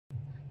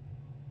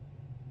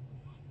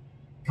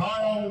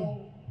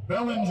Kyle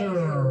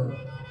Bellinger.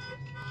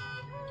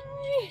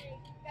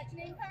 Got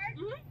your name card?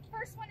 Mm-hmm.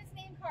 First one is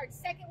name card.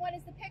 Second one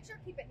is the picture.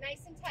 Keep it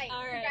nice and tight.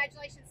 All right.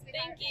 Congratulations,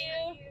 sweetheart. Thank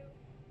you.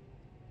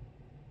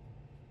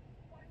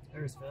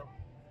 There's Phil.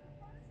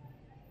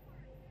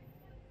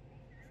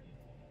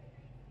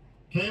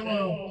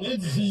 Kayla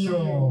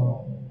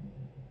Idzio.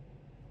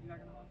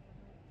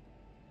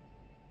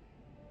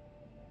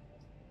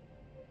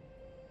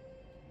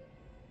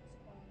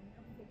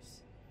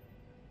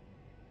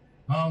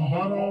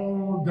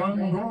 Alvaro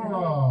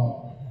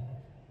Gangora.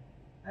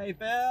 Hey,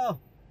 Phil.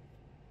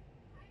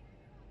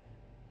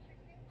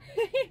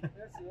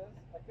 There she is.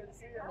 I couldn't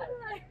see her.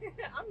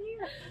 I'm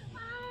here.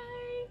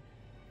 Hi.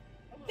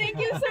 Thank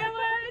you so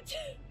much.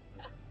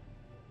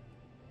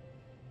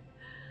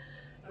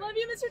 Love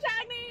you, Mr.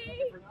 Tagney.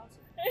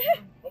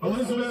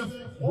 Elizabeth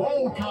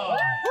Wolcott.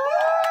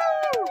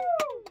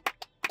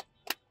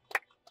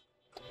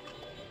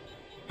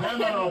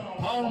 Hannah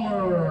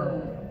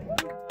Palmer.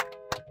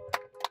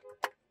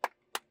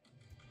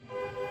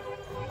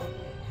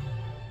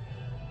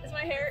 Is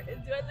my hair, do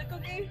I look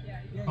okay?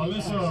 Yeah.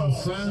 Alyssa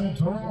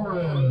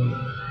Santorin.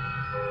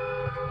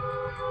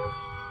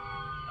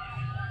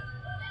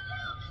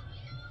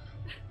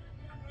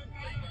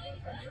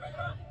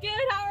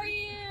 Good, how are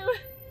you?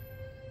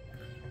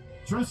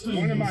 Tristan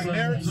One of my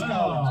merit Santana.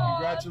 scholars. Aw,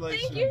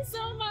 Congratulations. Thank you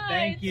so much.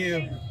 Thank you.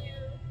 Thank you.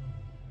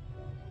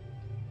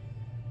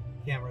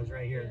 Camera's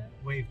right here.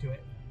 Wave to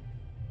it.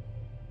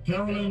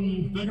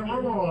 Carolyn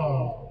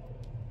Figueroa.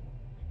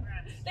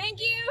 Thank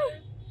you.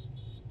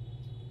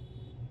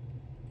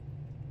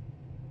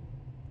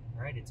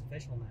 All right, it's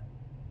official now.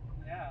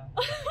 Yeah.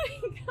 Oh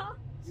my god.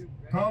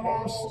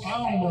 Carlos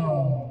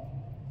Alma.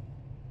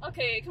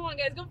 Okay, come on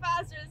guys, go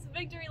faster. It's a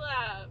victory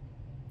lap.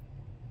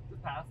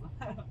 Just pass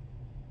them.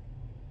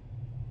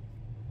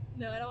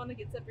 No, I don't want to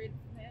get separated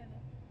from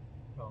Hannah.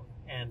 Oh,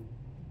 and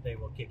they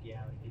will kick you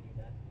out if you do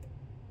that.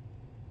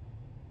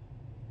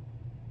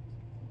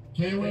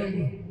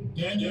 Kaylin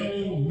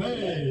Daniel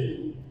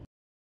May.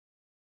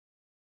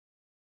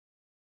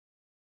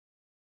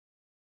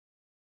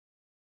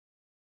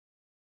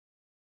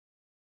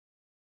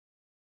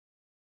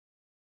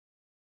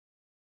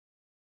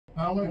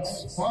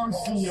 Alex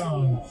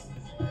Farsian.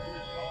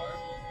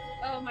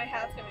 Oh, my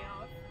hat's coming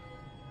off.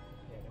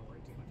 Yeah, don't worry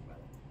too much about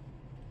it.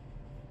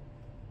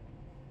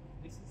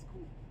 This is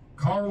cool.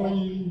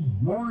 Carly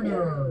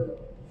Warner.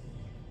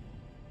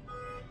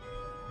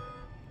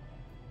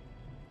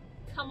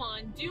 Come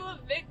on, do a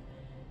Vic.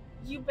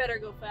 You better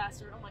go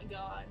faster. Oh my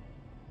god.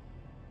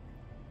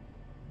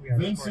 We are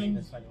recording Vincent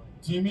this, by the way.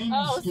 Timinski.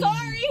 Oh,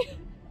 sorry.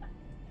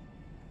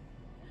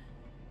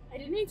 I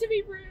didn't mean to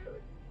be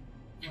rude.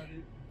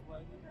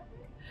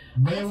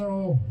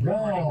 Melo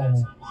Wall.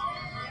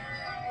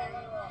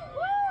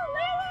 Woo,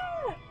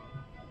 Layla!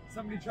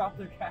 Somebody dropped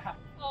their cap.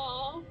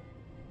 Aw.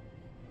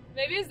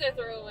 Maybe it's their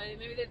throwaway.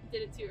 Maybe they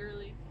did it too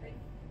early.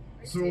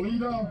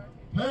 Solita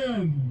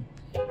Penn.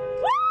 Woo!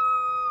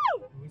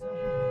 Who is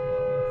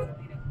that?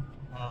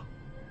 Oh.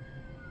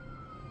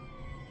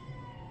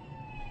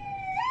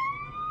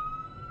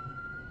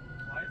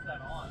 Why is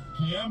that on?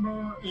 Kiamber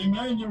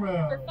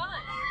Emmanuel. For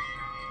fun.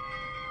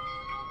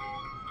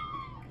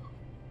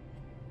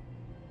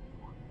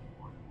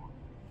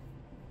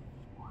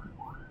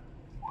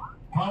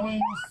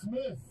 Colin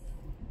Smith.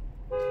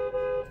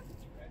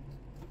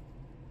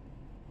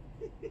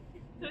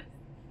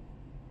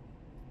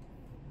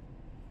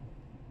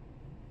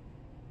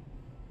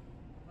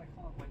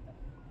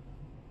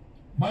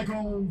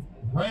 Michael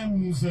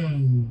Ramsey.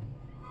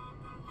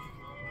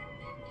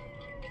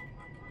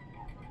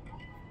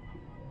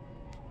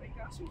 Oh my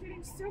gosh, I'm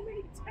getting so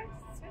many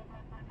texts.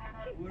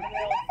 What are they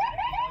all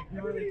saying? Like,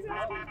 everybody's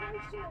asking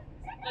questions.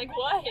 Like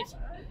what?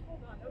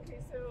 Hold on. Okay,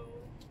 so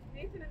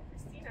Nathan and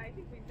Christina, I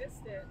think we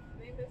missed it.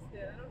 They missed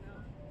it. I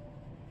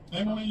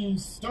don't know. Emily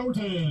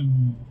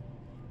Stoughton.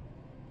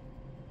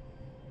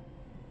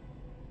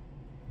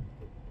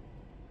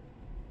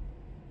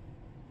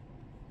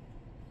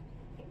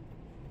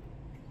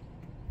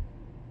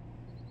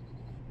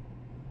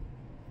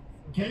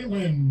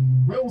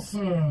 Caitlin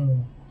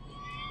Wilson.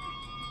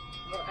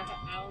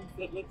 Alan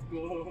said, let's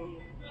go.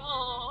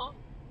 Aww.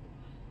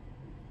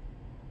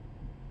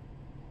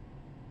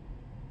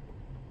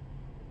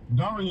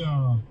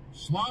 Daria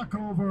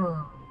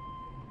Schlockover.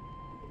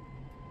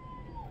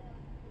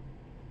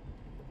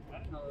 I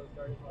didn't know that was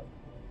Darius last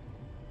name.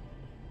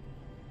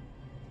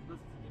 This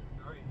is a different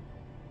Daria.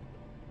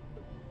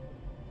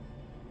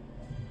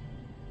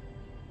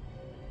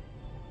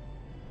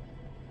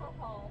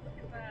 Oh, look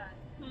at that.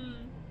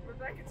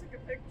 Rebecca took a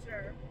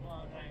picture.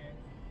 Oh,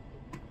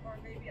 nice. Or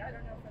maybe, I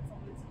don't know if that's on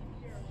the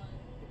TV or what.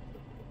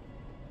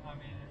 I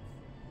mean,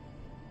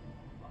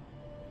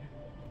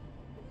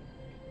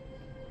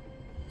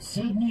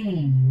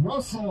 Sydney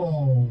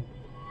Russell.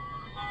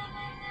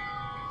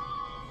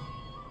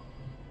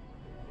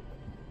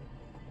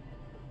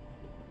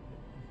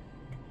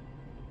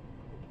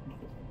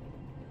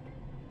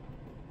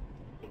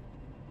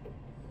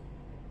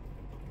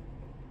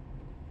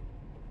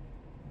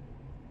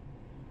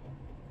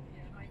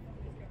 Yeah, my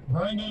phone is going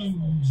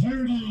Brandon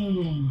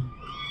Judy.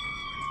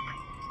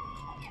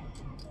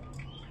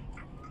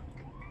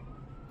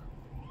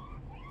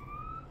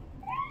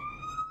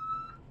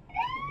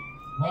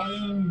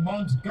 Ryan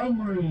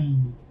Montgomery.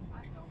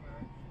 I know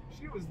her.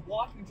 She was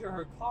walking to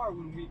her car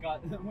when we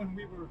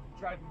were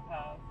driving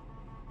past.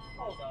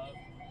 Hold up.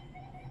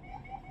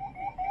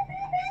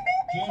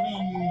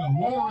 Kevin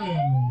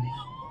Warren.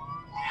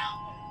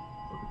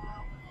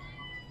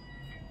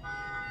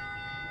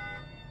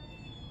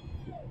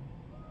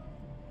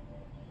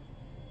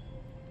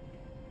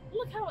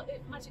 Look how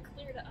much it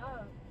cleared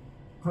up.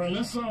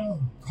 Carissa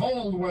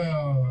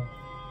Caldwell.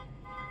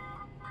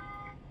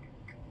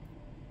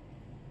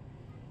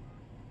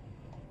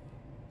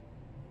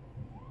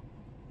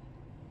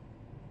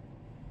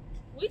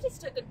 We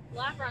just took a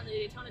lap around the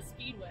Daytona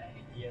Speedway.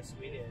 Yes,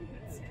 we did.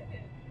 That's it.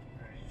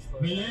 Alright, slow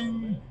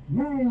Ming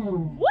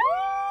down. Wu. Woo!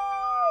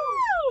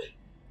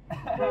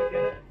 Get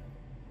it?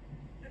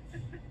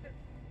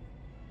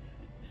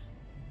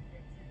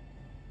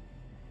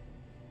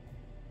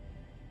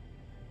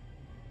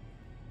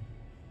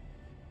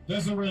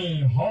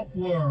 Desiree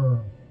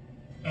Hopler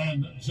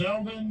and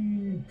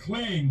Sheldon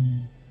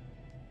Kling.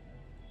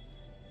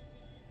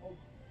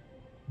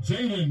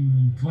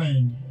 Jaden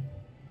Kling.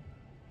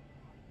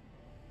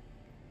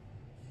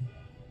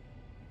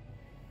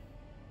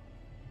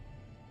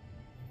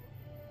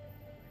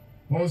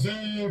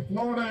 Jose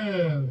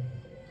Flores.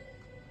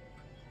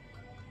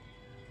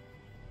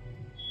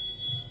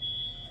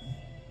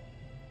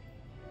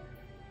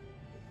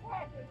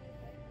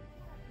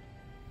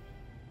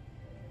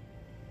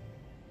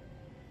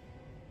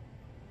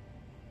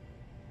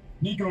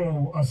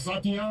 Nico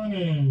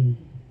Asatiani.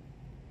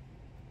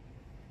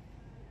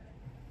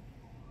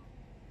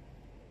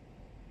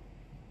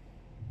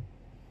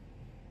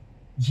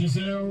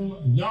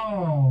 Giselle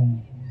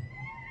Young.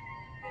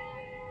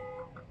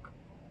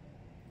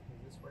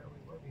 Is this where we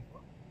were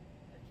before?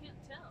 I can't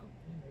tell.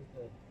 There's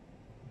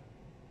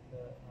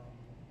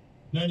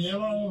the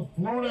Daniela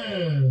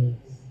Flores.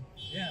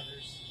 yeah,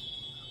 there's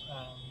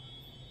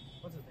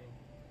what's his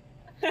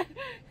name?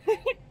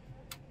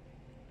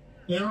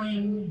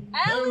 Aaron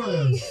Ellie.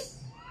 Harris.